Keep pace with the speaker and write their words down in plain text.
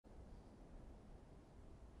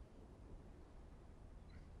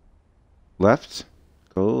Left?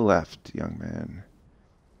 Go left, young man.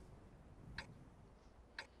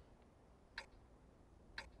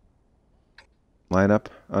 Line up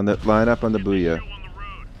on the booyah.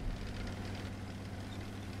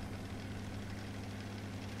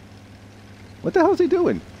 What the hell's he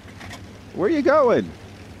doing? Where are you going?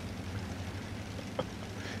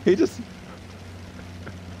 He just...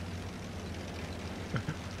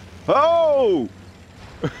 Oh!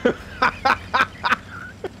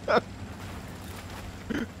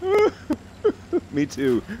 Me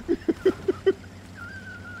too.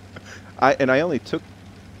 I only took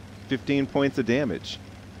 15 points of damage.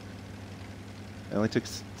 I only took...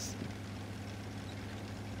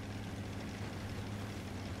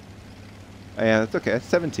 Yeah, that's okay. That's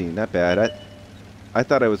 17. Not bad. I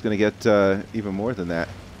thought I was going to get even more than that.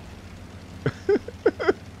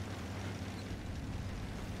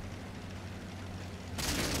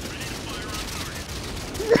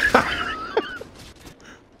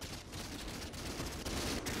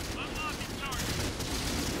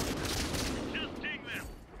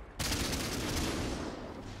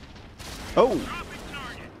 Oh!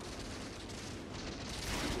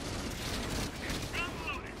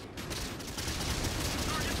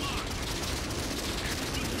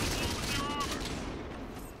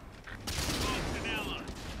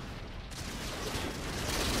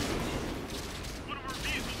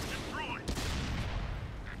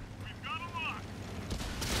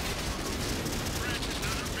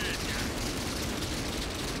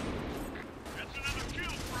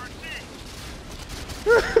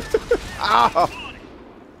 Ow!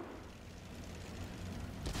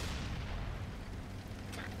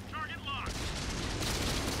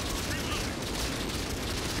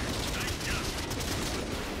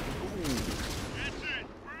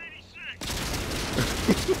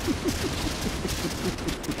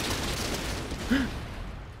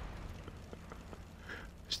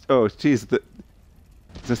 Oh, geez. I was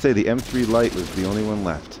gonna say the M3 light was the only one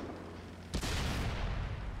left.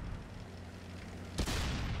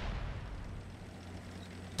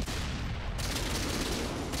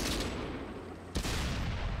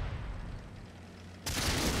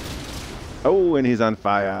 Oh, and he's on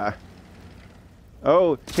fire.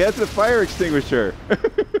 Oh, he has the fire extinguisher. Best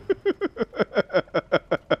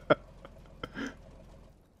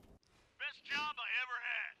job I ever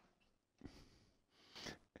had.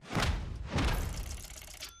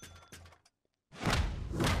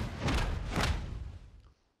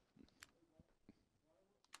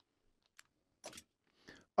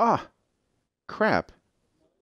 Ah, crap.